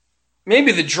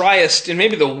maybe the driest and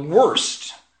maybe the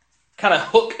worst kind of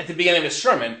hook at the beginning of a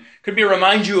sermon could be to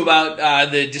remind you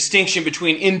about the distinction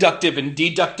between inductive and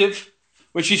deductive,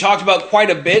 which he talked about quite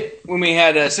a bit when we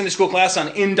had a Sunday school class on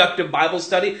inductive Bible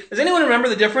study. Does anyone remember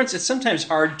the difference? It's sometimes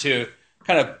hard to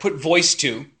kind of put voice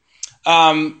to.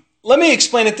 Let me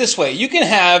explain it this way. You can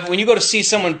have, when you go to see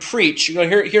someone preach, you go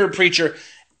hear a preacher,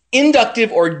 inductive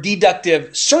or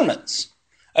deductive sermons.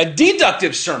 A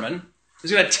deductive sermon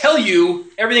is going to tell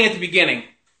you everything at the beginning,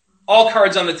 all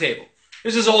cards on the table.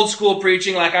 This is old school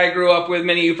preaching like I grew up with.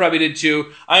 Many of you probably did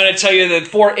too. I'm going to tell you the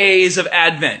 4 A's of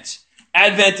Advent.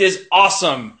 Advent is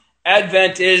awesome.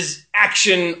 Advent is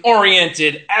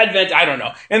action-oriented. Advent, I don't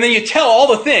know. And then you tell all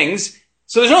the things,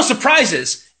 so there's no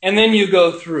surprises, and then you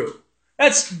go through.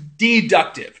 That's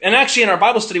deductive. And actually in our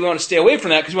Bible study, we want to stay away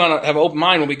from that because we want to have an open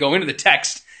mind when we go into the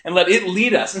text and let it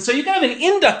lead us. And so you can have an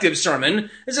inductive sermon.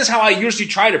 This is how I usually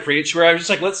try to preach, where I'm just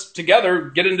like, let's together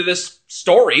get into this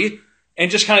story and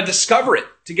just kind of discover it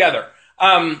together.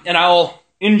 And I'll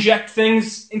interject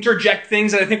things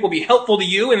that I think will be helpful to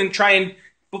you and then try and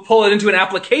pull it into an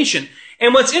application.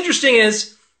 And what's interesting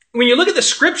is when you look at the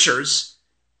scriptures,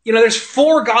 there's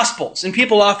 4 gospels. And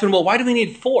people often, well, why do we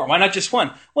need 4? Why not just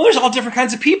 1? Well, there's all different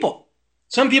kinds of people.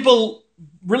 Some people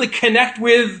really connect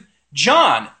with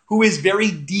John, who is very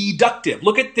deductive.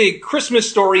 Look at the Christmas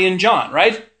story in John,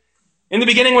 right? In the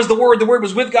beginning was the Word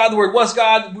was with God, the Word was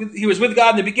God, he was with God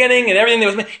in the beginning, and everything that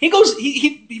was made.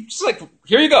 He's like,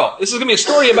 here you go. This is going to be a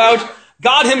story about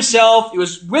God himself. He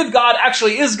was with God,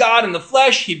 actually is God in the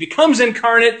flesh. He becomes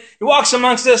incarnate. He walks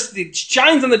amongst us. He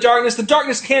shines in the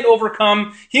darkness can't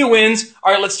overcome. He wins.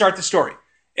 All right, let's start the story.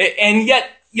 And yet,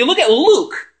 you look at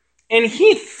Luke, and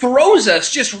he throws us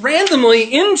just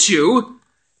randomly into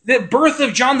the birth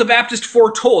of John the Baptist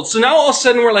foretold. So now all of a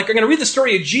sudden we're like, I'm going to read the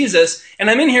story of Jesus, and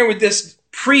I'm in here with this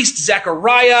priest,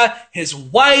 Zechariah, his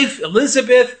wife,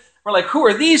 Elizabeth. We're like, who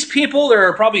are these people?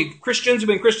 They're probably Christians who've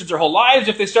been Christians their whole lives.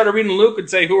 If they started reading Luke, would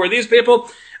say, who are these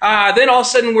people? Then all of a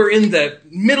sudden we're in the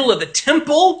middle of the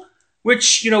temple,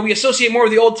 which, we associate more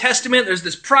with the Old Testament. There's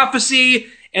this prophecy,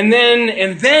 and then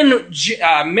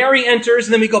Mary enters,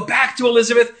 and then we go back to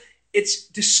Elizabeth. It's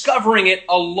discovering it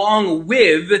along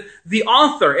with the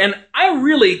author. And I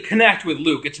really connect with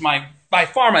Luke. It's by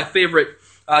far my favorite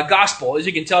gospel, as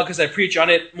you can tell, because I preach on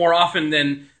it more often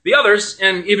than the others,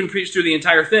 and even preach through the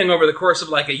entire thing over the course of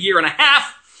like a year and a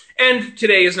half. And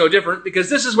today is no different, because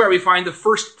this is where we find the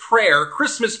first prayer,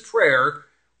 Christmas prayer,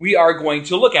 we are going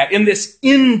to look at in this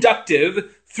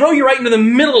inductive, throw you right into the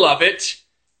middle of it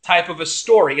type of a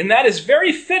story. And that is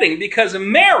very fitting, because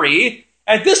Mary,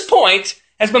 at this point,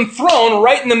 has been thrown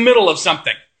right in the middle of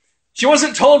something. She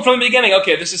wasn't told from the beginning,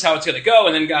 okay, this is how it's going to go,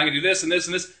 and then I'm going to do this and this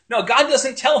and this. No, God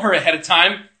doesn't tell her ahead of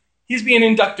time. He's being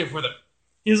inductive with her.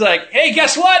 He's like, hey,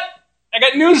 guess what? I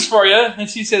got news for you. And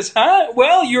she says, huh?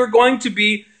 Well, you're going to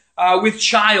be with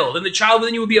child, and the child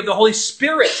within you will be of the Holy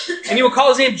Spirit, and you will call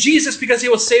his name Jesus, because he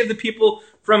will save the people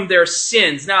from their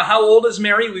sins. Now, how old is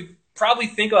Mary? We probably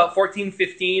think about 14,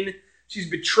 15. She's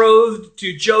betrothed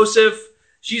to Joseph.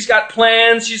 She's got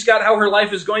plans. She's got how her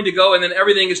life is going to go, and then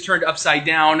everything is turned upside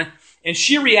down. And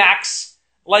she reacts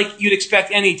like you'd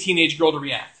expect any teenage girl to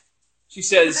react. She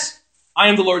says, I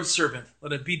am the Lord's servant.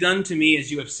 Let it be done to me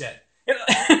as you have said.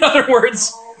 In other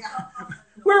words,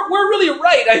 we're really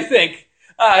right, I think,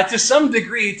 to some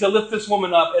degree, to lift this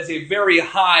woman up as a very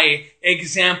high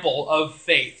example of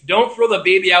faith. Don't throw the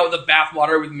baby out with the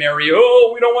bathwater with Mary.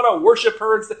 Oh, we don't want to worship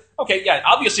her. Okay, yeah,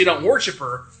 obviously you don't worship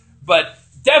her, but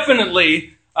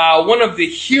definitely one of the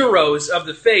heroes of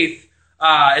the faith,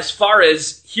 as far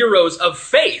as heroes of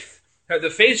faith. The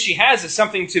faith she has is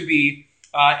something to be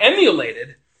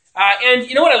emulated. And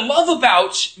you know what I love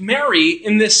about Mary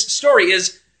in this story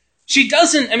is she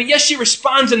doesn't, yes, she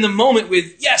responds in the moment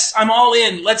with, yes, I'm all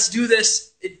in, let's do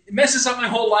this. It messes up my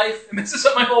whole life, it messes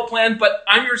up my whole plan, but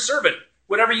I'm your servant,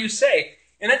 whatever you say.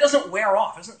 And that doesn't wear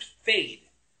off, it doesn't fade.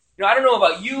 I don't know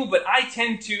about you, but I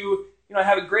tend to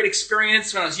have a great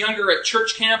experience when I was younger at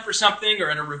church camp or something, or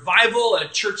at a revival, at a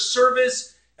church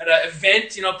service, at an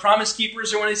event, Promise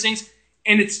Keepers or one of these things.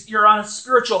 And you're on a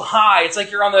spiritual high. It's like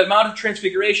you're on the Mount of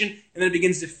Transfiguration, and then it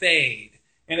begins to fade.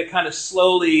 And it kind of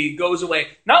slowly goes away.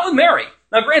 Not with Mary.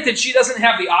 Now, granted, she doesn't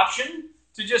have the option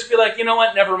to just be like, you know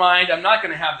what, never mind, I'm not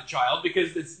going to have the child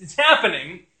because it's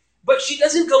happening. But she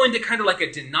doesn't go into kind of like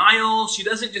a denial. She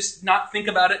doesn't just not think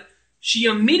about it. She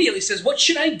immediately says, what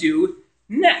should I do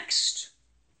next?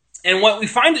 And what we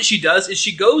find that she does is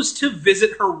she goes to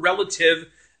visit her relative,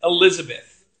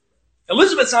 Elizabeth.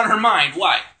 Elizabeth's on her mind.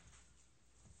 Why?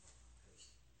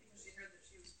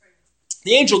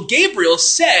 The angel Gabriel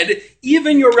said,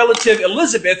 even your relative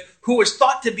Elizabeth, who was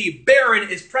thought to be barren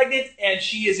is pregnant, and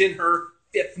she is in her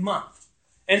 5th month.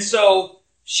 And so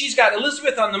she's got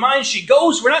Elizabeth on the mind. She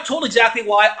goes. We're not told exactly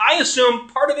why. I assume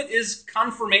part of it is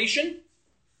confirmation.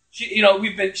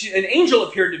 An angel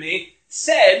appeared to me,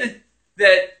 said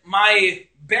that my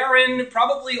barren,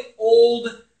 probably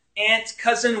old aunt,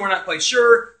 cousin, we're not quite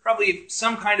sure, probably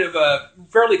some kind of a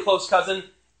fairly close cousin,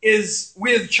 is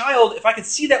with child. If I could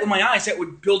see that with my eyes, that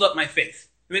would build up my faith.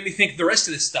 It made me think the rest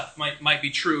of this stuff might be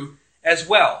true as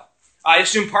well. I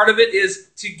assume part of it is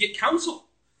to get counsel.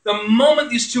 The moment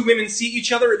these two women see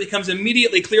each other, it becomes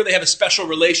immediately clear they have a special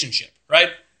relationship,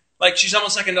 right? Like she's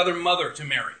almost like another mother to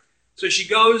Mary. So she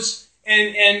goes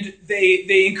and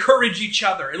they encourage each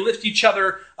other and lift each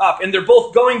other up. And they're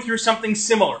both going through something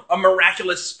similar, a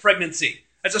miraculous pregnancy.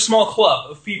 That's a small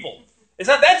club of people. It's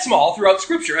not that small throughout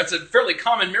Scripture. That's a fairly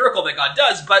common miracle that God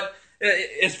does. But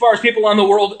as far as people on the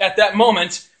world at that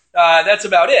moment, that's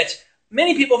about it.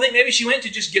 Many people think maybe she went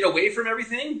to just get away from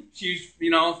everything. She's,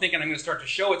 thinking I'm going to start to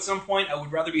show at some point. I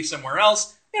would rather be somewhere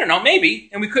else. I don't know, maybe.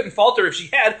 And we couldn't fault her if she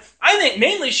had. I think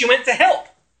mainly she went to help.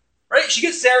 Right? She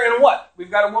gets Sarah in what? We've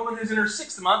got a woman who's in her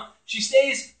 6th month. She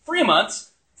stays 3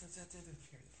 months.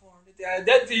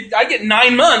 I get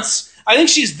 9 months. I think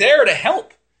she's there to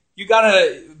help. You got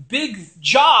a big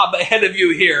job ahead of you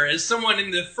here as someone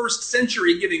in the 1st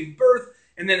century giving birth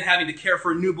and then having to care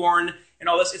for a newborn and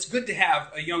all this. It's good to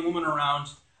have a young woman around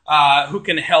who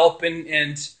can help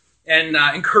and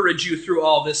encourage you through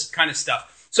all this kind of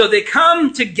stuff. So they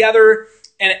come together,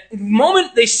 and at the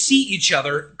moment they see each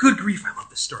other, good grief, I love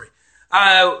this story.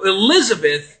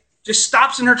 Elizabeth just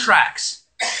stops in her tracks,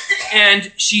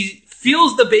 and she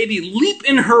feels the baby leap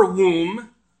in her womb,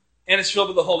 and is filled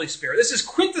with the Holy Spirit. This is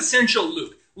quintessential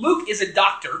Luke. Luke is a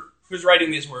doctor who's writing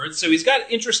these words, so he's got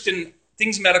interest in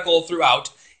things medical throughout,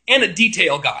 and a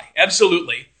detail guy,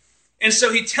 absolutely. And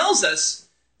so he tells us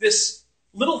this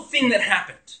little thing that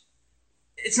happened.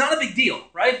 It's not a big deal,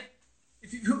 right?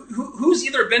 Who's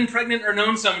either been pregnant or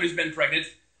known someone who's been pregnant?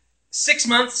 6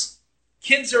 months,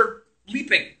 kids are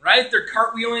leaping, right? They're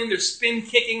cartwheeling, they're spin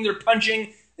kicking, they're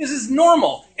punching. This is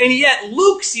normal. And yet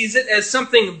Luke sees it as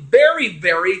something very,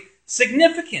 very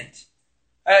significant.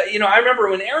 I remember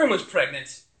when Erin was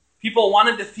pregnant, people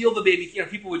wanted to feel the baby.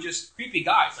 People would just, creepy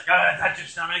guys, like, touch your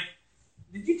stomach.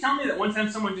 Did you tell me that one time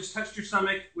someone just touched your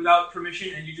stomach without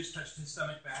permission and you just touched his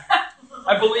stomach back?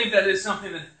 I believe that is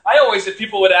something that, if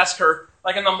people would ask her,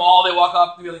 like in the mall, they walk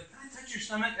up and be like, can I touch your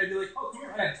stomach? I'd be like, oh, come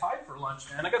here, I had Tide for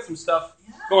lunch, man. I got some stuff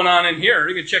going on in here.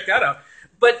 You can check that out.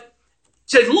 But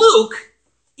to Luke,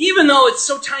 even though it's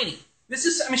so tiny,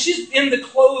 she's in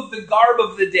the garb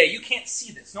of the day. You can't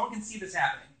see this. No one can see this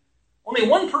happening. Only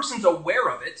one person's aware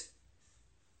of it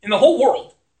in the whole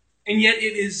world, and yet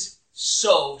it is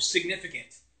so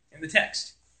significant in the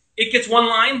text. It gets one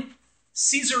line.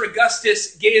 Caesar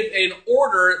Augustus gave an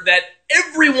order that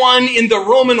everyone in the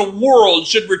Roman world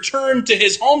should return to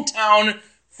his hometown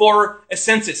for a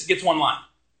census. It gets one line.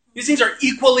 These things are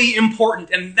equally important,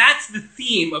 and that's the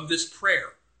theme of this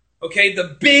prayer. Okay,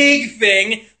 the big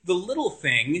thing, the little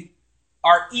thing,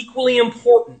 are equally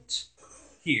important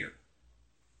here.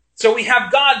 So we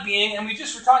have God being, and we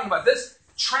just were talking about this,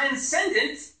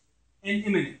 transcendent and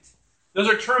immanent. Those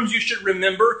are terms you should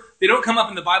remember. They don't come up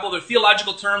in the Bible. They're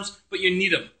theological terms, but you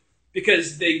need them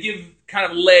because they give kind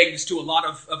of legs to a lot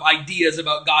of ideas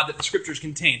about God that the Scriptures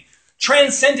contain.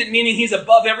 Transcendent meaning he's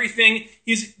above everything.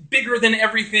 He's bigger than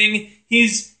everything.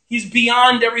 He's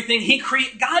beyond everything.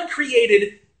 God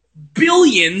created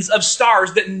billions of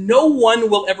stars that no one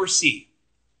will ever see.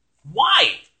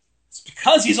 Why? It's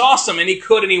because he's awesome and he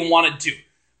could and he wanted to.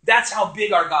 That's how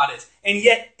big our God is. And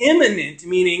yet immanent,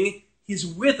 meaning he's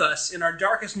with us in our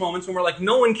darkest moments when we're like,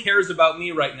 no one cares about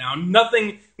me right now.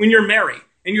 Nothing, when you're married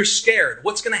and you're scared.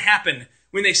 What's going to happen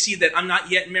when they see that I'm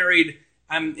not yet married,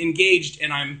 I'm engaged,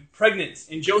 and I'm pregnant?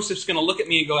 And Joseph's going to look at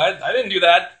me and go, I didn't do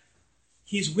that.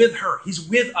 He's with her. He's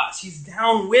with us. He's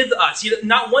down with us.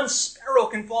 Not one sparrow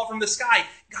can fall from the sky.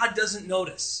 God doesn't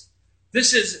notice.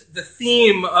 This is the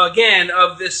theme, again,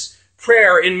 of this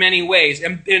prayer in many ways.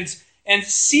 And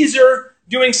Caesar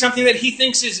doing something that he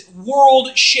thinks is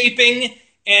world-shaping,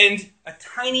 and a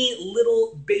tiny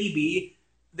little baby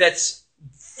that's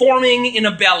forming in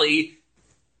a belly,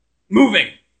 moving,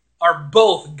 are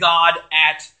both God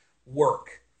at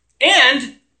work.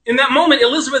 And in that moment,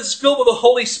 Elizabeth is filled with the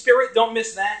Holy Spirit. Don't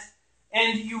miss that.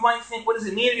 And you might think, what does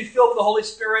it mean to be filled with the Holy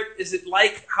Spirit? Is it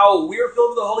like how we're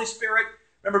filled with the Holy Spirit?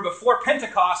 Remember, before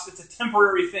Pentecost, it's a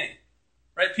temporary thing.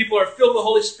 Right? People are filled with the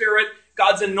Holy Spirit.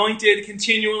 God's anointed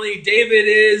continually. David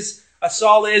is.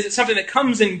 Saul is. It's something that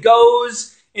comes and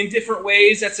goes in different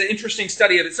ways. That's an interesting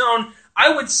study of its own. I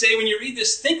would say when you read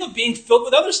this, think of being filled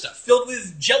with other stuff, filled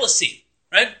with jealousy,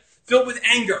 right? Filled with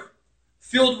anger,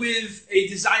 filled with a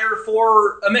desire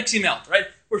for a Mexi Melt, right?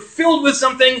 We're filled with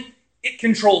something, it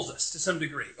controls us to some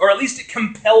degree, or at least it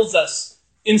compels us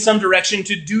in some direction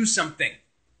to do something.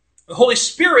 The Holy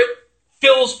Spirit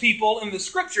fills people in the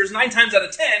scriptures. 9 times out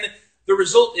of 10, the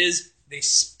result is they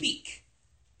speak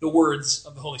the words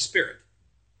of the Holy Spirit.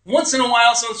 Once in a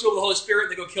while, someone's filled with the Holy Spirit,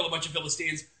 they go kill a bunch of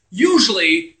Philistines.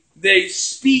 Usually, they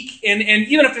speak, and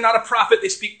even if they're not a prophet, they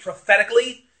speak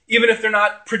prophetically. Even if they're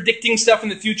not predicting stuff in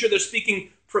the future, they're speaking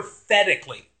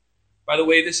prophetically. By the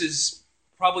way, this is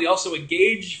probably also a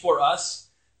gauge for us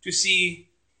to see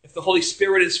if the Holy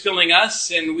Spirit is filling us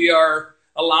and we are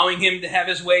allowing him to have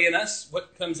his way in us,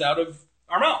 what comes out of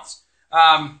our mouths.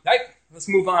 Let's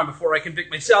move on before I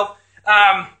convict myself.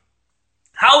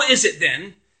 How is it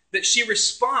then that she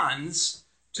responds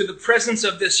to the presence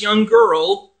of this young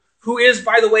girl who is,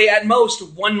 by the way, at most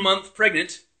 1 month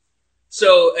pregnant?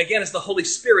 So again, it's the Holy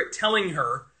Spirit telling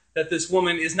her that this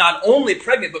woman is not only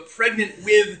pregnant, but pregnant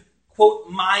with, quote,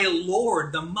 my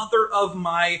Lord, the mother of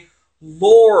my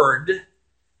Lord.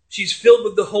 She's filled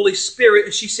with the Holy Spirit,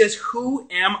 and she says, who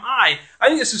am I? I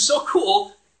think this is so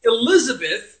cool.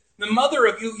 Elizabeth, the mother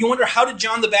of, you wonder, how did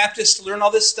John the Baptist learn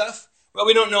all this stuff? Well,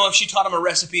 we don't know if she taught him a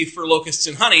recipe for locusts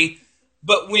and honey,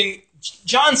 but when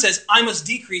John says, I must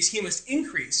decrease, he must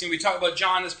increase, and we talk about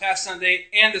John this past Sunday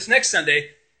and this next Sunday,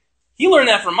 he learned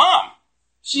that from mom.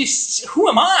 Who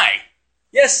am I?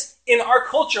 Yes, in our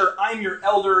culture, I'm your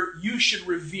elder, you should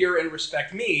revere and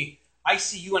respect me. I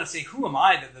see you and I say, who am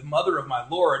I that the mother of my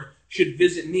Lord should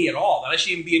visit me at all, that I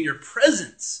should even be in your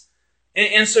presence?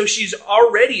 And so she's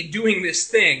already doing this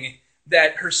thing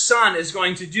that her son is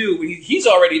going to do. He's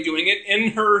already doing it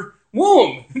in her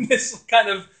womb. This kind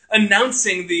of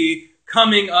announcing the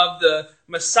coming of the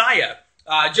Messiah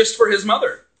just for his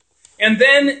mother. And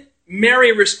then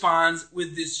Mary responds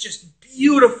with this just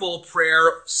beautiful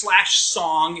prayer /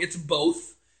 song. It's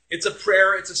both. It's a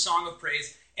prayer. It's a song of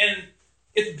praise. And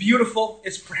it's beautiful.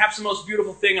 It's perhaps the most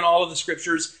beautiful thing in all of the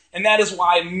scriptures. And that is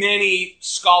why many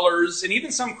scholars and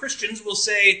even some Christians will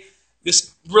say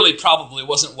this really probably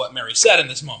wasn't what Mary said in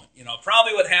this moment. You know,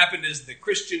 probably what happened is the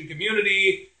Christian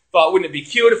community thought, wouldn't it be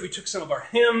cute if we took some of our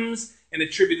hymns and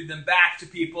attributed them back to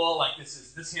people? Like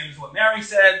this hymn is what Mary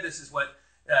said. This is what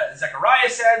Zechariah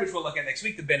said, which we'll look at next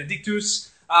week, the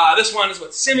Benedictus. This one is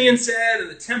what Simeon said in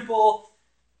the temple.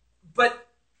 But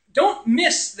don't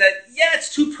miss that, yeah,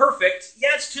 it's too perfect.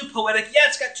 Yeah, it's too poetic. Yeah,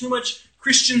 it's got too much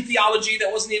Christian theology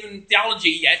that wasn't even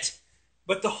theology yet.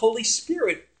 But the Holy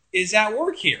Spirit is at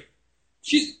work here.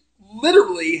 She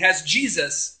literally has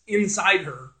Jesus inside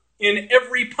her in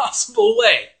every possible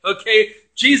way, okay?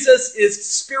 Jesus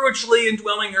is spiritually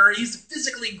indwelling her. He's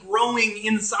physically growing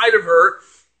inside of her.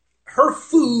 Her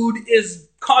food is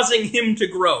causing him to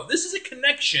grow. This is a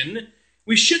connection.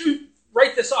 We shouldn't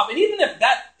write this off. And even if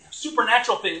that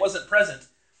supernatural thing wasn't present,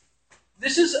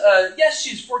 this is, yes,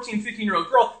 she's a 14, 15-year-old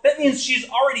girl. That means she's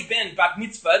already been bat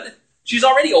mitzvahed. She's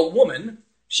already a woman.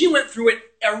 She went through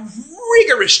a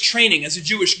rigorous training as a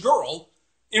Jewish girl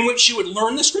in which she would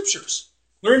learn the scriptures,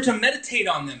 learn to meditate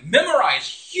on them, memorize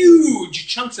huge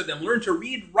chunks of them, learn to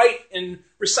read, write, and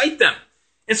recite them.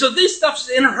 And so this stuff's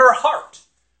in her heart.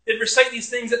 They'd recite these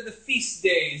things at the feast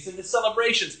days and the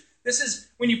celebrations. This is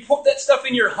when you put that stuff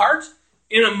in your heart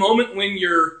in a moment when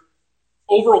you're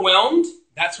overwhelmed,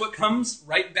 that's what comes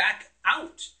right back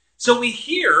out. So we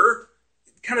hear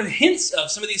kind of hints of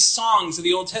some of these songs of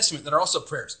the Old Testament that are also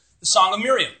prayers. The Song of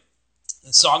Miriam,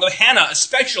 the Song of Hannah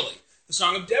especially, the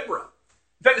Song of Deborah.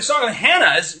 In fact, the Song of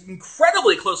Hannah is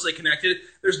incredibly closely connected.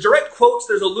 There's direct quotes,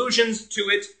 there's allusions to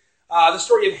it. The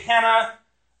story of Hannah,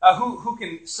 who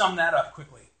can sum that up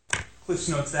quickly? Cliff's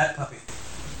Notes, that puppy.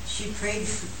 She prayed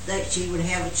that she would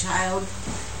have a child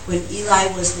when Eli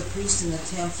was the priest in the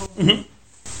temple. Mm-hmm.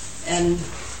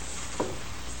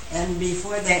 And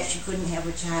before that, she couldn't have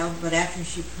a child, but after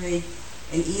she prayed,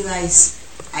 and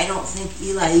I don't think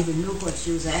Eli even knew what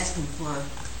she was asking for.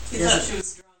 He thought she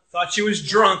was drunk. Thought she was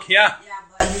drunk, yeah. Yeah,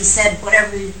 but he said,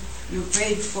 whatever you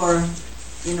prayed for,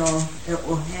 it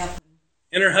will happen.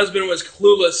 And her husband was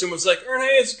clueless and was like, aren't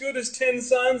I as good as 10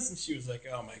 sons? And she was like,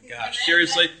 oh my gosh,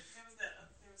 seriously?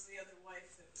 There was the other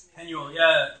wife that was Penuel,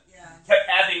 yeah. Kept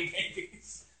having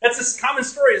babies. That's a common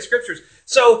story in scriptures.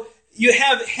 So you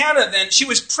have Hannah then, she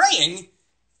was praying.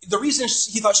 The reason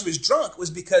he thought she was drunk was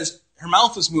because her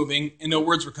mouth was moving and no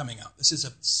words were coming out. This is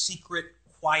a secret,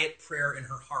 quiet prayer in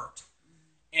her heart.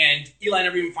 And Eli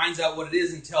never even finds out what it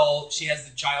is until she has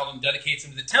the child and dedicates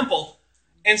him to the temple.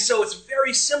 And so it's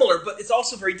very similar, but it's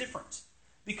also very different.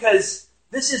 Because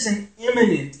this is an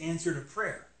imminent answer to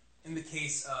prayer in the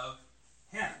case of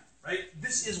Hannah, right?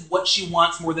 This is what she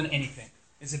wants more than anything,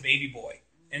 is a baby boy.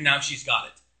 And now she's got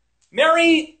it.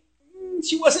 Mary,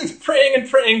 she wasn't praying and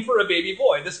praying for a baby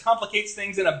boy. This complicates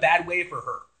things in a bad way for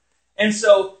her. And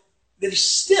so there's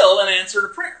still an answer to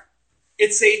prayer.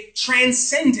 It's a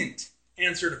transcendent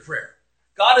answer to prayer.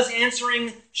 God is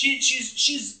answering.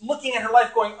 She's looking at her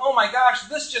life going, oh my gosh,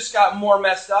 this just got more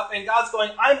messed up. And God's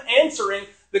going, I'm answering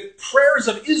the prayers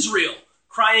of Israel,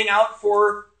 crying out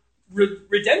for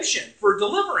redemption, for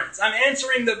deliverance. I'm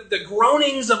answering the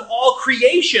groanings of all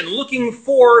creation, looking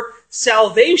for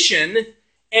salvation.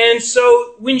 And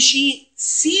so when she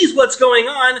sees what's going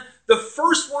on, the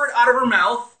first word out of her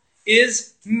mouth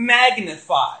is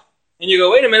magnify. And you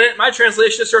go, wait a minute, my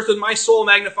translation starts with my soul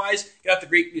magnifies. You got the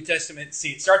Greek New Testament,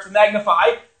 see, it starts with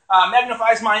magnify.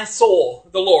 Magnifies my soul,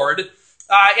 the Lord.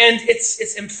 And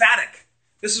it's emphatic.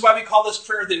 This is why we call this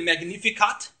prayer the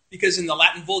Magnificat, because in the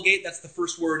Latin Vulgate, that's the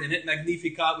first word in it,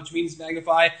 Magnificat, which means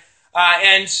magnify.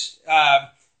 And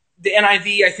the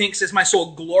NIV, I think, says my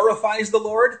soul glorifies the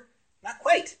Lord. Not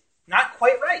quite. Not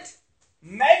quite right.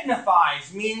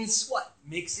 Magnifies means what?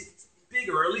 Makes it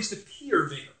bigger, or at least appear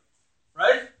bigger.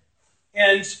 Right?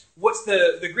 And what's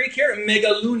the Greek here?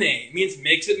 Megalune means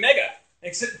makes it mega.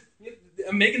 Makes it,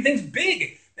 making things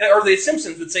big. Or the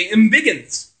Simpsons would say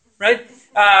embiggens. Right?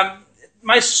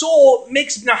 My soul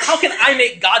makes... Now, how can I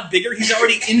make God bigger? He's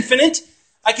already infinite.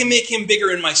 I can make him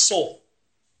bigger in my soul.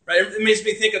 Right? It makes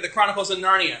me think of the Chronicles of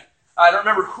Narnia. I don't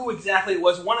remember who exactly it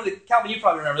was. Calvin, you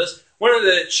probably remember this. One of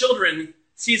the children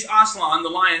sees Aslan, the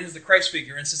lion, who's the Christ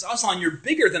figure, and says, Aslan, you're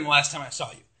bigger than the last time I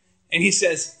saw you. And he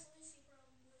says...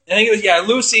 I think it was,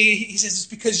 Lucy, he says, it's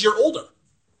because you're older.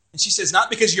 And she says, not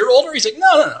because you're older? He's like,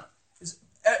 no.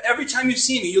 Every time you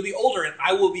see me, you'll be older and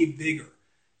I will be bigger.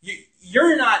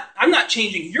 I'm not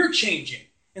changing, you're changing.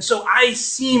 And so I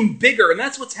seem bigger, and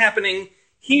that's what's happening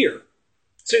here.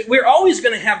 So we're always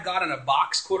going to have God in a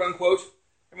box, quote unquote.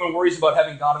 Everyone worries about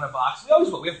having God in a box. We always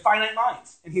will. We have finite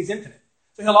minds, and he's infinite.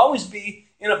 So he'll always be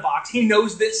in a box. He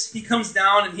knows this. He comes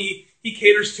down and he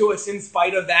caters to us in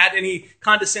spite of that, and he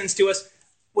condescends to us.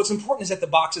 What's important is that the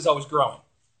box is always growing,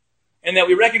 and that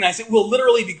we recognize it will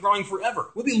literally be growing forever.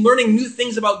 We'll be learning new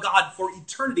things about God for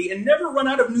eternity and never run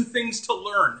out of new things to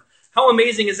learn. How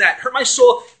amazing is that? My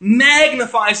soul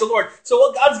magnifies the Lord. So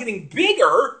while God's getting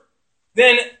bigger,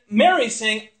 then Mary's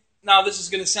saying, now this is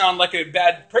going to sound like a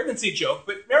bad pregnancy joke,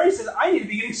 but Mary says, I need to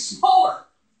be getting smaller.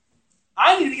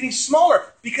 I need to be getting smaller,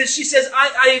 because she says,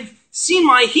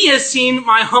 he has seen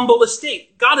my humble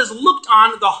estate. God has looked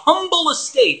on the humble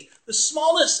estate, the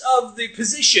smallest of the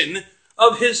position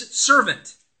of his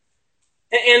servant.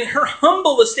 And her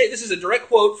humble estate, this is a direct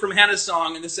quote from Hannah's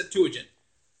song in the Septuagint.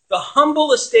 The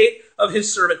humble estate of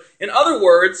his servant. In other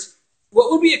words,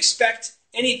 what would we expect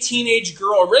any teenage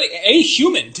girl, or really any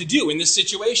human, to do in this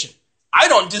situation? I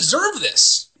don't deserve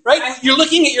this, right? You're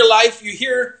looking at your life, you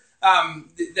hear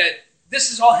that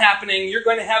this is all happening, you're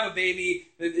going to have a baby,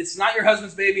 it's not your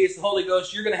husband's baby, it's the Holy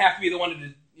Ghost, you're going to have to be the one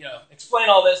to explain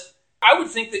all this. I would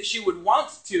think that she would want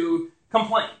to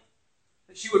complain,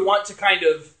 that she would want to kind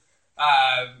of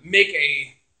make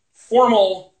a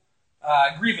formal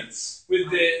grievance with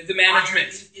the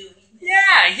management.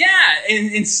 Yeah.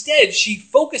 And instead, she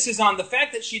focuses on the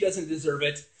fact that she doesn't deserve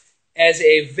it as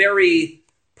a very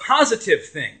positive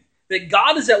thing. That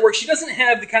God is at work. She doesn't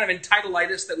have the kind of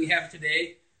entitleitis that we have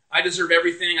today. I deserve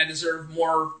everything. I deserve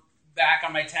more back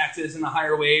on my taxes and a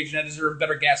higher wage, and I deserve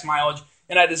better gas mileage,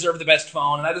 and I deserve the best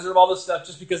phone, and I deserve all this stuff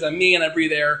just because I'm me and I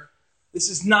breathe air. This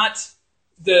is not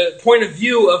the point of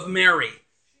view of Mary.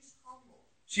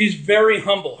 She's very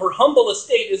humble. Her humble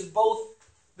estate is both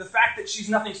the fact that she's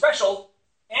nothing special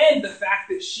and the fact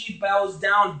that she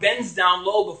bends down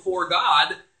low before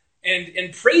God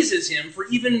and praises him for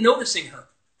even noticing her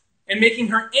and making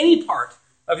her any part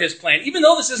of his plan, even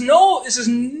though this is no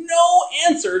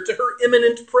answer to her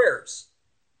imminent prayers.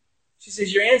 She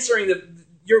says,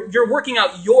 you're working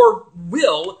out your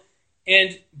will,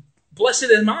 and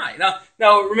blessed am I.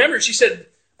 Now remember, she said,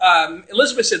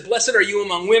 Elizabeth said, blessed are you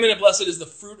among women, and blessed is the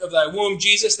fruit of thy womb,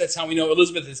 Jesus. That's how we know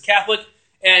Elizabeth is Catholic.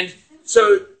 And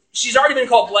so she's already been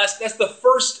called blessed. That's the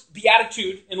first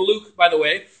beatitude in Luke, by the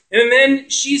way. And then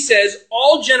she says,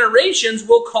 all generations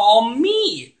will call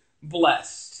me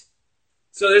blessed.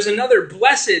 So there's another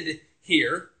blessed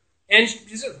here. And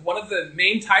one of the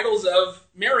main titles of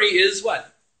Mary is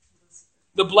what?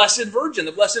 The Blessed Virgin.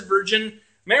 The Blessed Virgin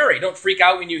Mary. Don't freak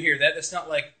out when you hear that. That's not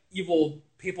like evil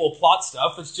people plot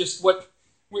stuff. It's just what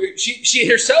she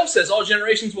herself says, all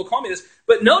generations will call me this.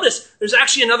 But notice, there's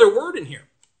actually another word in here.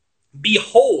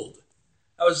 Behold.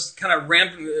 I was kind of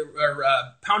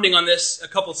pounding on this a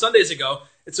couple Sundays ago.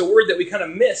 It's a word that we kind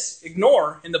of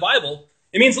ignore in the Bible.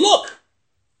 It means look.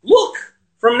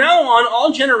 From now on,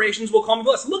 all generations will call me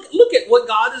blessed. Look at what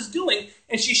God is doing.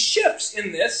 And she shifts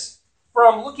in this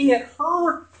from looking at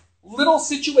her little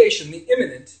situation, the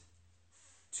imminent,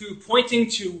 to pointing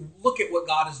to look at what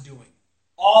God is doing.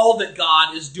 All that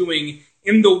God is doing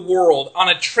in the world on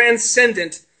a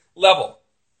transcendent level.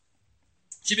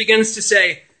 She begins to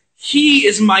say, He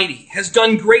is mighty, has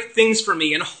done great things for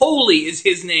me, and holy is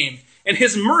His name. And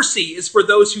His mercy is for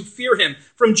those who fear Him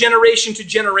from generation to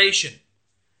generation.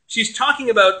 She's talking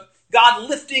about God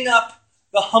lifting up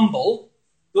the humble,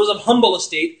 those of humble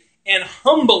estate, and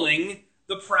humbling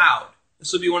the proud.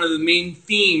 This will be one of the main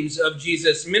themes of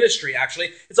Jesus' ministry,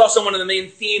 actually. It's also one of the main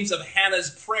themes of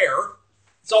Hannah's prayer.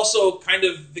 It's also kind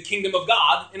of the kingdom of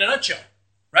God in a nutshell,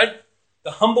 right?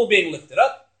 The humble being lifted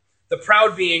up, the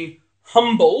proud being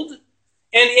humbled.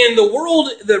 And in the world,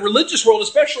 the religious world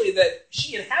especially that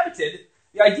she inhabited,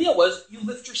 the idea was you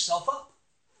lift yourself up.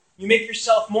 You make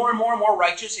yourself more and more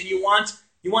righteous, and you want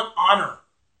honor.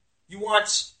 You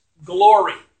want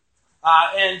glory.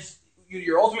 And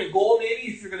your ultimate goal, maybe,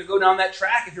 if you're going to go down that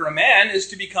track, if you're a man, is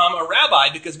to become a rabbi,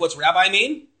 because what's rabbi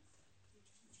mean?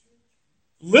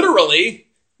 Literally,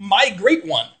 my great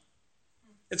one.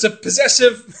 It's a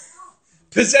possessive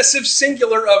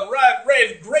singular of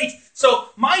great. So,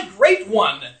 my great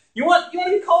one. You want to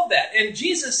be called that. And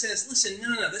Jesus says, listen,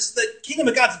 no. This the kingdom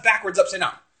of God's backwards, upside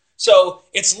down. So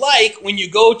it's like when you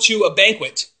go to a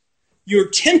banquet, you're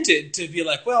tempted to be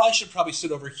like, well, I should probably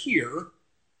sit over here.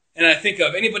 And I think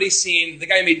of anybody seen, the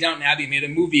guy who made Downton Abbey made a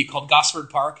movie called Gosford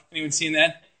Park. Anyone seen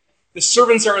that? The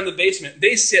servants are in the basement.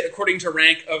 They sit according to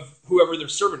rank of whoever they're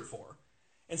servant for.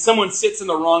 And someone sits in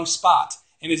the wrong spot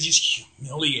and is just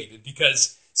humiliated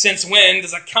because since when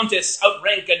does a countess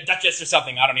outrank a duchess or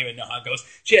something? I don't even know how it goes.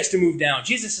 She has to move down.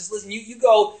 Jesus says, listen, you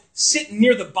go sit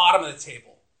near the bottom of the table.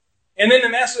 And then the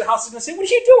master of the house is going to say, what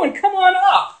are you doing? Come on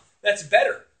up. That's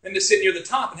better than to sit near the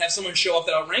top and have someone show up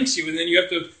that outranks you. And then you have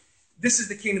to, this is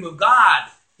the kingdom of God,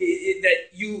 that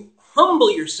you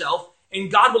humble yourself and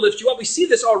God will lift you up. We see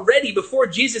this already before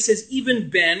Jesus has even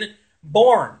been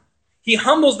born. He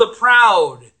humbles the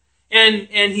proud and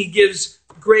he gives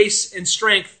grace and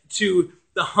strength to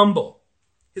the humble.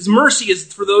 His mercy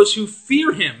is for those who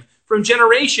fear him. From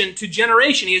generation to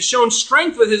generation, he has shown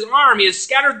strength with his arm. He has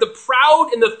scattered the proud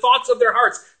in the thoughts of their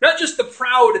hearts. Not just the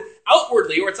proud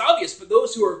outwardly, or it's obvious, but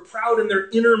those who are proud in their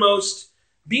innermost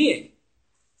being.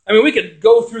 I mean, we could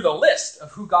go through the list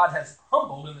of who God has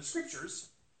humbled in the scriptures.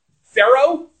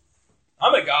 Pharaoh,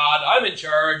 I'm a God. I'm in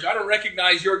charge. I don't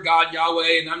recognize your God,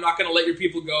 Yahweh, and I'm not going to let your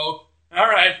people go. All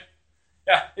right.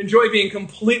 Yeah, enjoy being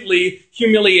completely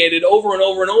humiliated over and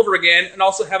over and over again, and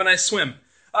also have a nice swim.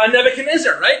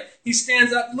 Nebuchadnezzar, right? He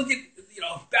stands up, look at,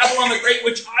 Babylon the Great,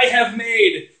 which I have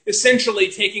made, essentially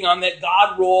taking on that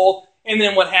God role. And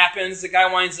then what happens? The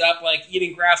guy winds up like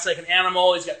eating grass like an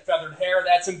animal. He's got feathered hair.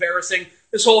 That's embarrassing.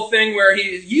 This whole thing where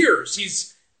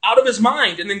he's out of his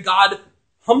mind. And then God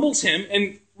humbles him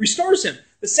and restores him.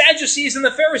 The Sadducees and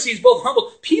the Pharisees both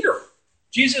humbled. Peter,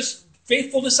 Jesus'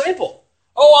 faithful disciple.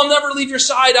 Oh, I'll never leave your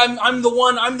side. I'm the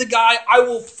one. I'm the guy.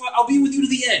 I'll be with you to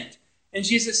the end. And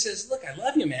Jesus says, look, I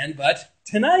love you, man, but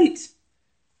tonight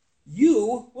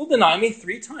you will deny me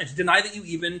 3 times. Deny that you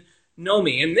even know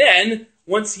me. And then,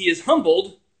 once he is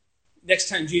humbled, next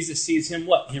time Jesus sees him,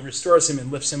 what? He restores him and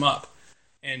lifts him up.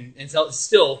 And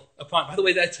still upon... By the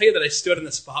way, did I tell you that I stood in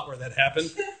the spot where that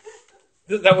happened?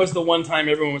 That was the one time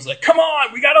everyone was like, come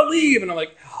on, we got to leave. And I'm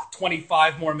like,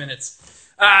 25 more minutes.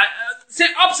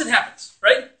 Opposite happens,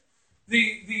 right?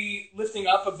 The lifting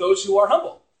up of those who are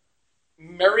humble.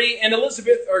 Mary and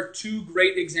Elizabeth are 2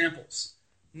 great examples.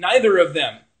 Neither of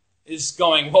them is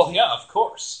going, well, yeah, of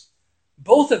course.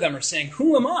 Both of them are saying,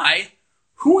 who am I?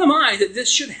 Who am I that this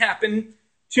should happen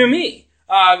to me?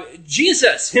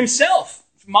 Jesus himself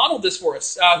modeled this for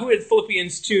us. Who had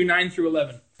Philippians 2, 9 through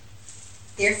 11?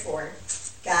 Therefore,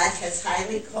 God has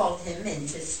highly called him and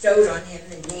bestowed on him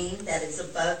the name that is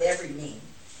above every name,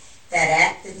 that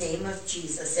at the name of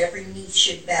Jesus every knee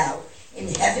should bow in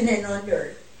heaven and on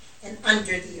earth, and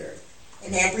under the earth,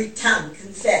 and every tongue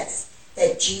confess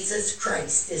that Jesus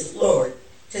Christ is Lord,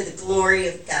 to the glory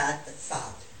of God the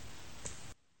Father.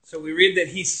 So we read that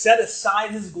he set aside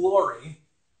his glory,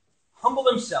 humbled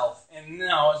himself, and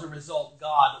now, as a result,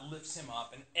 God lifts him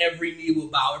up, and every knee will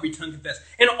bow, every tongue confess.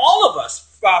 And all of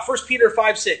us, 1 Peter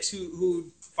 5:6,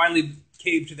 who finally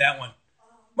caved to that one.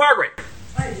 Margaret.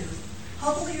 I do.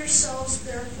 Humble yourselves,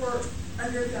 therefore,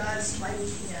 under God's mighty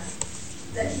hand,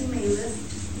 that he may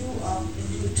lift you up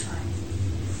in due time.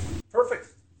 Perfect.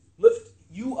 Lift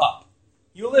you up.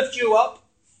 You lift you up,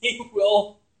 he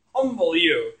will humble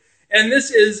you. And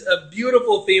this is a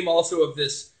beautiful theme also of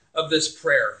this of this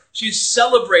prayer. She's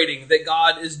celebrating that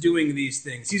God is doing these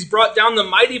things. He's brought down the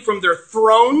mighty from their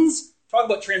thrones, talk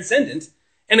about transcendent,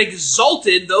 and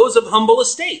exalted those of humble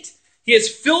estate. He has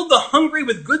filled the hungry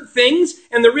with good things,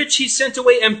 and the rich he sent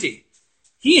away empty.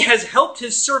 He has helped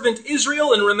his servant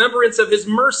Israel in remembrance of his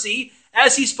mercy,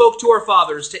 as he spoke to our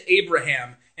fathers, to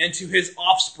Abraham, and to his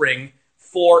offspring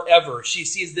forever. She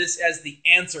sees this as the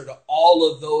answer to all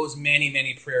of those many,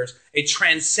 many prayers, a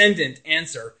transcendent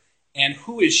answer. And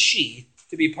who is she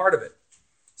to be part of it?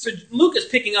 So Luke is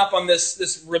picking up on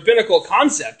this rabbinical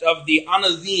concept of the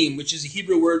anavim, which is a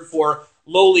Hebrew word for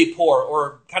lowly poor,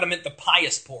 or kind of meant the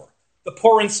pious poor, the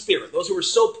poor in spirit, those who were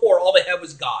so poor all they had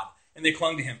was God, and they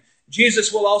clung to him.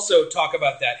 Jesus will also talk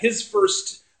about that. His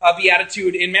first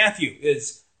beatitude in Matthew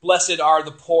is, "Blessed are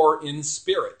the poor in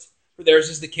spirit, for theirs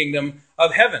is the kingdom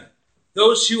of heaven."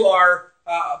 Those who are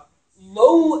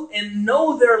low and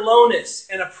know their lowness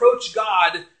and approach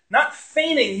God, not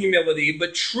feigning humility,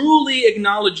 but truly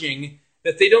acknowledging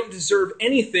that they don't deserve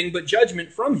anything but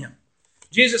judgment from him.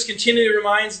 Jesus continually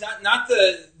reminds not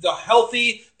the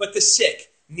healthy, but the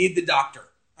sick need the doctor.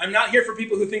 I'm not here for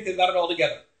people who think they've got it all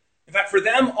together. In fact, for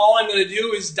them, all I'm going to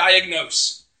do is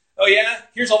diagnose. Oh yeah,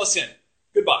 here's all the sin.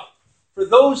 Goodbye. For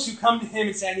those who come to him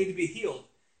and say, I need to be healed,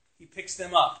 he picks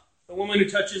them up. The woman who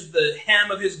touches the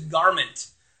hem of his garment,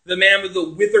 the man with the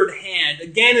withered hand,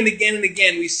 again and again and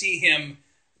again we see him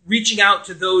reaching out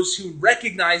to those who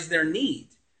recognize their need.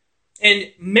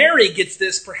 And Mary gets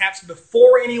this perhaps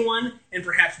before anyone and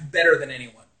perhaps better than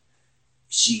anyone.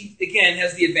 She, again,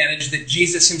 has the advantage that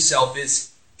Jesus himself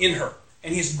is in her,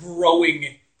 and he's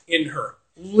growing in her,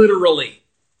 literally.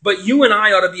 But you and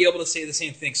I ought to be able to say the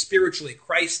same thing spiritually.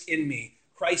 Christ in me.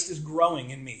 Christ is growing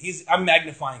in me. I'm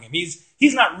magnifying him.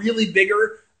 He's not really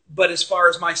bigger, but as far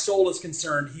as my soul is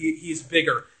concerned, he's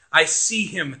bigger. I see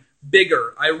him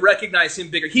bigger. I recognize him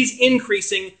bigger. He's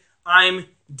increasing. I'm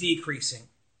decreasing.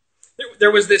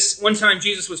 There was this one time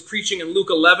Jesus was preaching in Luke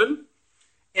 11,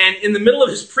 and in the middle of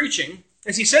his preaching,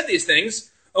 as he said these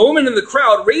things, a woman in the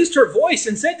crowd raised her voice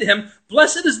and said to him,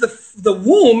 "Blessed is the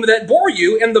womb that bore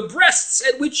you and the breasts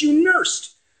at which you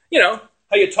nursed." You know,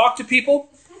 how you talk to people.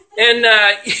 And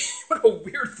what a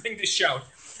weird thing to shout.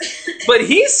 But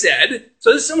he said,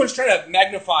 so this is someone's trying to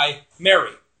magnify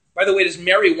Mary. By the way, does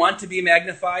Mary want to be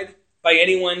magnified by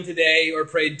anyone today or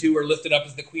prayed to or lifted up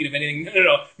as the queen of anything?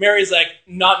 No. Mary's like,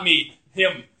 not me,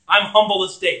 him. I'm humble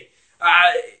estate.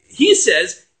 He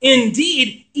says,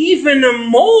 indeed, even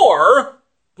more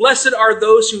blessed are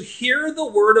those who hear the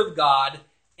word of God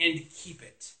and keep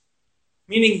it.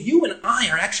 Meaning you and I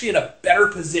are actually in a better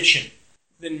position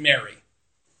than Mary.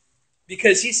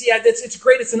 Because it's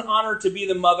great, it's an honor to be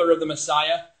the mother of the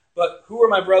Messiah. But who are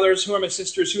my brothers? Who are my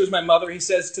sisters? Who is my mother? He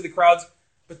says to the crowds,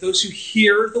 but those who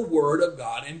hear the word of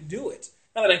God and do it.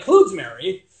 Now that includes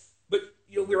Mary, but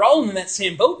we're all in that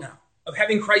same boat now, of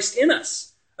having Christ in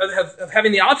us, of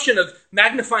having the option of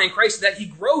magnifying Christ, that he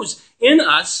grows in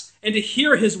us, and to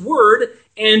hear his word,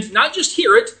 and not just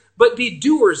hear it, but be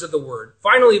doers of the word.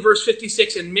 Finally, verse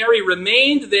 56, and Mary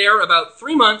remained there about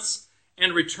 3 months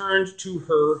and returned to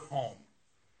her home.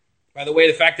 By the way,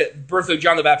 the fact that birth of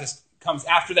John the Baptist comes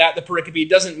after that, the pericope,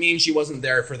 doesn't mean she wasn't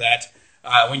there for that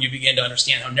when you begin to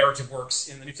understand how narrative works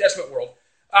in the New Testament world.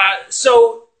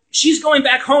 So she's going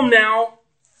back home now,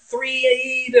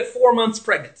 3 to 4 months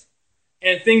pregnant.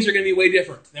 And things are going to be way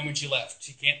different than when she left.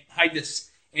 She can't hide this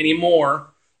anymore.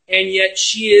 And yet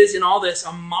she is, in all this,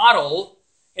 a model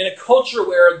in a culture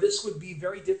where this would be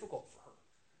very difficult for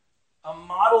her. A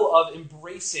model of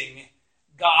embracing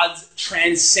God's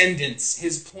transcendence,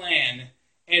 his plan,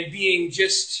 and being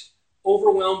just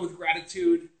overwhelmed with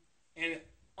gratitude and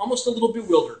almost a little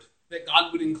bewildered that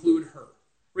God would include her.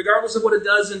 Regardless of what it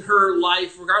does in her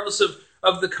life, regardless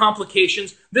of the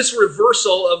complications, this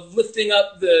reversal of lifting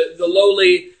up the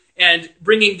lowly and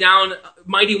bringing down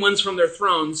mighty ones from their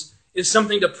thrones is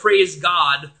something to praise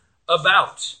God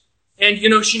about. And,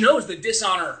 she knows that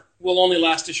dishonor will only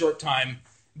last a short time,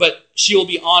 but she will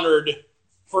be honored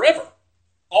forever.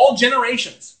 All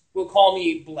generations will call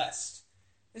me blessed.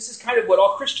 This is kind of what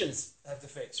all Christians have to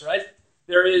face, right?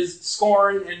 There is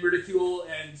scorn and ridicule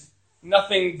and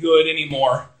nothing good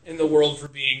anymore in the world for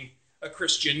being a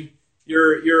Christian.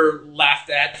 You're laughed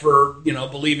at for,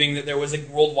 believing that there was a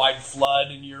worldwide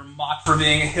flood, and you're mocked for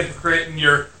being a hypocrite, and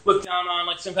you're looked down on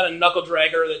like some kind of knuckle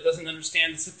dragger that doesn't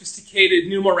understand the sophisticated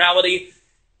new morality.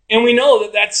 And we know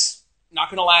that that's not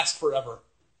going to last forever.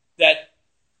 That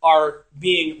are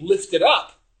being lifted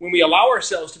up when we allow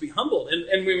ourselves to be humbled.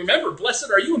 And we remember, blessed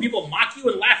are you when people mock you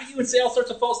and laugh at you and say all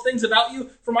sorts of false things about you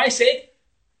for my sake.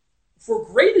 For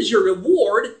great is your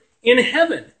reward in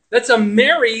heaven. That's a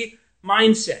Mary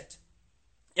mindset.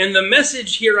 And the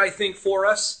message here, I think, for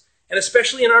us, and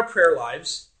especially in our prayer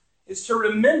lives, is to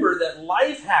remember that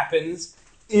life happens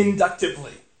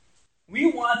inductively.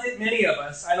 We want it, many of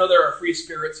us. I know there are free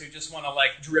spirits who just want to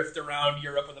drift around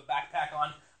Europe with a backpack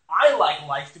on. I like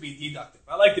life to be deductive.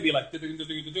 I like to be like,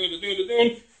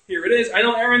 here it is. I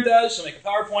know Erin does. She'll make a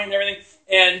PowerPoint and everything.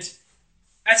 And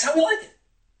that's how we like it.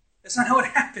 That's not how it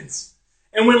happens.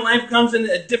 And when life comes in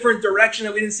a different direction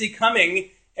that we didn't see coming,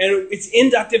 and it's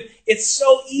inductive, it's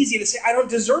so easy to say, I don't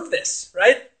deserve this,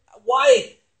 right?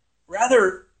 Why?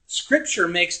 Rather, Scripture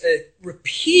makes a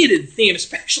repeated theme,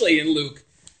 especially in Luke,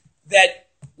 that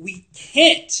we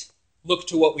can't look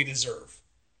to what we deserve.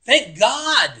 Thank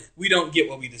God we don't get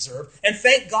what we deserve, and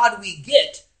thank God we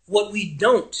get what we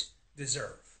don't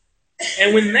deserve.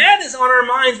 And when that is on our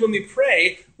minds when we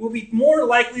pray, we'll be more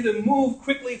likely to move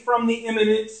quickly from the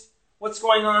imminent, what's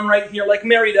going on right here, like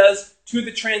Mary does, to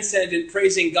the transcendent,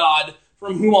 praising God,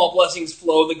 from whom all blessings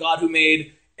flow, the God who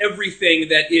made everything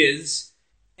that is,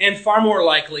 and far more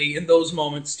likely in those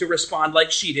moments to respond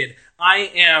like she did,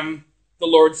 I am the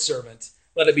Lord's servant.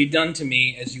 Let it be done to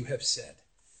me as you have said.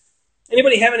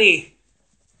 Anybody have any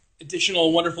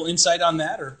additional wonderful insight on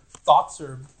that, or thoughts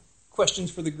or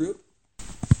questions for the group?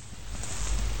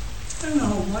 I don't know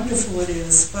how wonderful it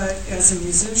is, but as a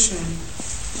musician,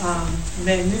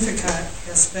 Magnificat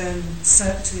has been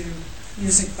set to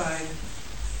music by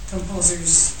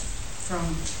composers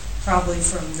probably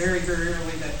from very, very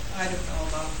early that I don't know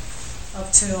about,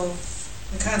 up till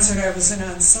the concert I was in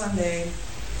on Sunday.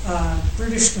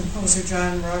 British composer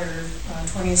John Rutter,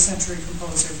 20th century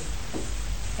composer,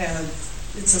 and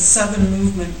it's a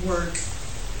 7-movement work,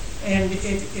 and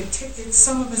it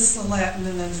some of it's the Latin,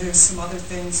 and then there's some other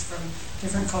things from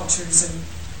different cultures,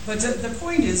 but the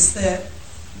point is that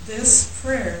this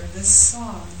prayer, this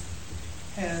song,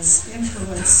 has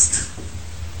influenced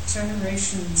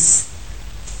generations,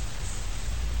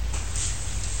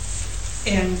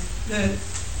 and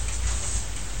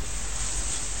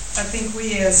I think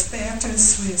we as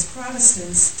Baptists, we as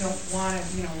Protestants don't want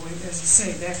to, as you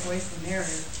say, back away from Mary.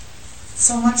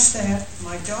 So much that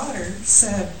my daughter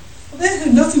said, well, that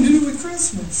had nothing to do with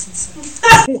Christmas. I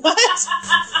said, What?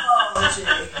 Oh, Jay.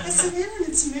 I said, Aaron,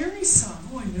 it's Mary's song.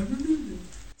 Oh, I never knew that.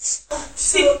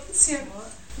 So,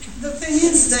 the thing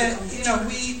is that,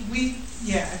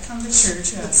 I come to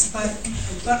church, yes,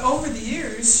 but over the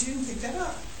years, you didn't pick that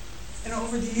up. And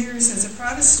over the years, as a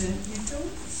Protestant, you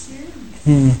don't hear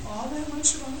all that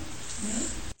much about it.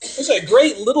 There's a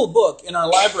great little book in our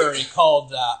library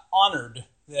called Honored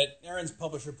that Aaron's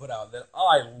publisher put out that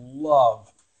I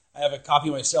love. I have a copy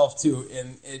myself, too,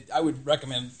 and I would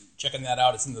recommend checking that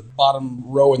out. It's in the bottom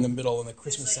row in the middle in the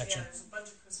Christmas section. Yeah, there's a bunch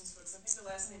of Christmas books. I think the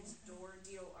last name is Dorr,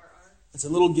 D-O-R-R. It's a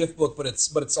little gift book, but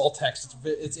it's all text.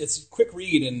 It's a quick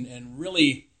read and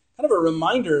really kind of a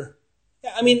reminder.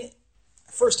 Yeah, I mean,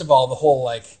 first of all, the whole,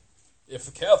 if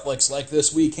the Catholics like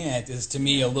this, we can't, is to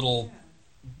me a little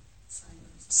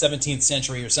 17th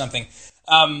century or something.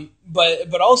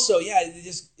 But also, it's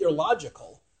just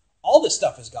illogical. All this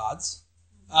stuff is God's.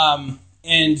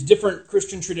 And different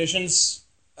Christian traditions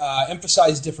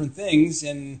emphasize different things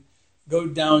and go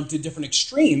down to different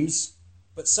extremes,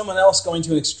 but someone else going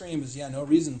to an extreme is, no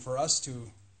reason for us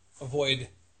to avoid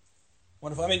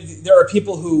wonderful. I mean, there are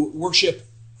people who worship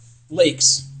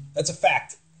lakes. That's a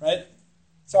fact, right?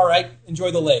 It's all right.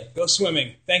 Enjoy the lake. Go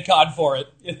swimming. Thank God for it.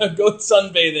 Go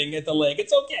sunbathing at the lake.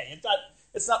 It's okay.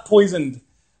 It's not poisoned.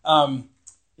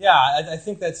 I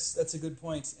think that's a good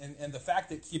point. And the fact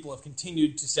that people have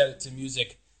continued to set it to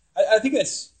music, I think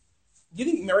that's. Do you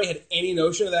think Mary had any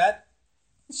notion of that?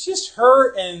 It's just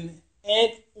her and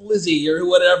Aunt Lizzie or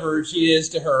whatever she is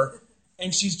to her,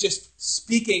 and she's just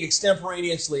speaking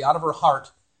extemporaneously out of her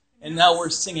heart. And now we're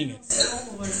singing it.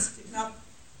 Soloist up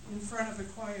in front of a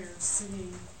choir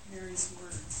singing Mary's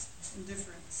words in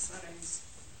different settings,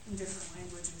 in different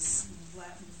languages, in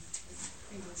Latin,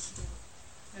 English,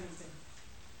 anything.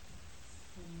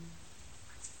 And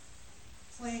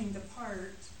playing the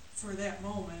part for that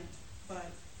moment,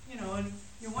 but, and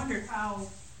you wonder how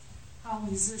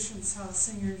musicians, how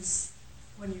singers,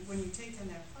 when you take on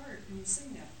that part and you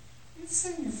sing that, you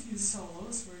sing a few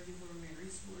solos where you were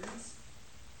Mary's words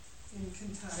in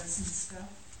cantatas and stuff.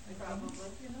 Probably.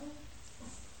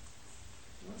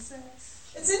 What's that?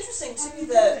 It's interesting, How do too, you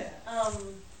do that,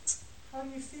 How do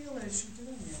you feel as you're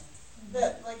doing it?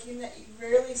 that you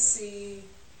rarely see,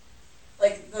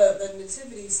 the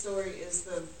nativity story is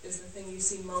the thing you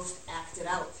see most acted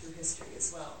out through history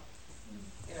as well.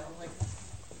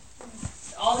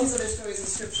 All these other stories in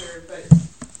Scripture, but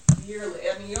yearly.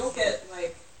 I mean, you don't get,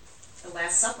 the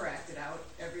Last Supper acted out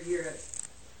every year at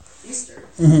Easter.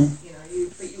 Mm-hmm. You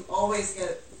know, but you always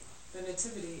get the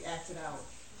nativity acted out,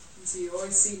 and so you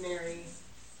always see Mary.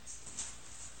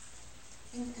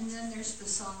 And then there's the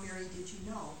song, Mary, Did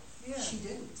You Know? Yeah. She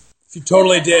didn't. She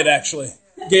totally did, actually.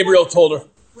 Gabriel told her.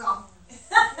 Well,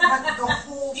 but the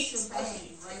whole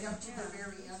shebang, right up to the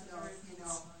very end of,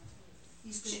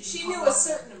 he's going to She knew a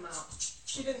certain amount.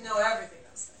 She didn't know everything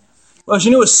that was going to happen. Well, she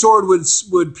knew a sword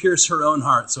would pierce her own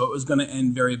heart, so it was going to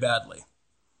end very badly,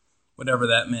 whatever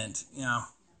that meant. Yeah,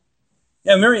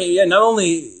 Mary. Yeah, not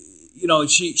only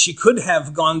she could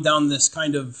have gone down this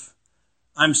kind of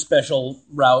I'm special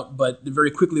route, but it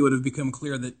very quickly would have become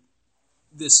clear that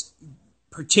this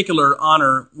particular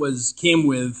honor came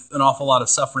with an awful lot of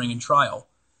suffering and trial,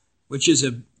 which is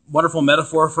a wonderful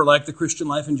metaphor for like the Christian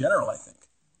life in general, I think.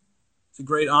 It's a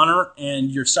great honor, and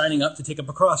you're signing up to take up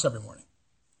a cross every morning.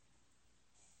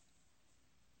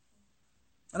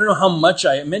 I don't know how much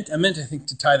I meant, I think,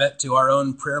 to tie that to our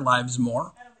own prayer lives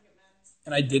more. I don't think it matters.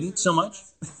 And I didn't so much.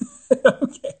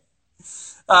 Okay.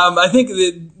 I think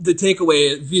the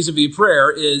takeaway vis-a-vis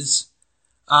prayer is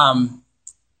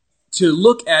to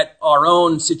look at our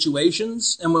own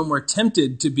situations, and when we're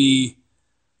tempted to be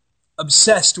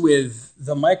obsessed with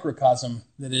the microcosm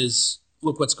that is,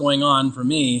 look what's going on for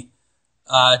me,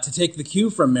 to take the cue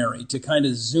from Mary, to kind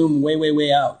of zoom way, way,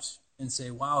 way out and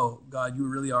say, wow, God, you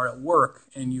really are at work,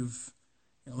 and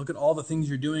look at all the things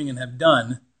you're doing and have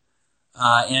done,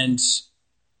 and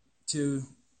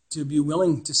to be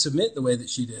willing to submit the way that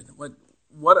she did.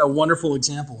 What a wonderful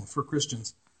example for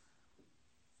Christians.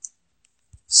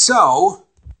 So,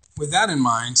 with that in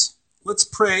mind, let's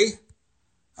pray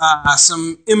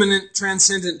some imminent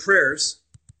transcendent prayers.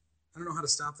 I don't know how to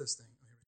stop this thing.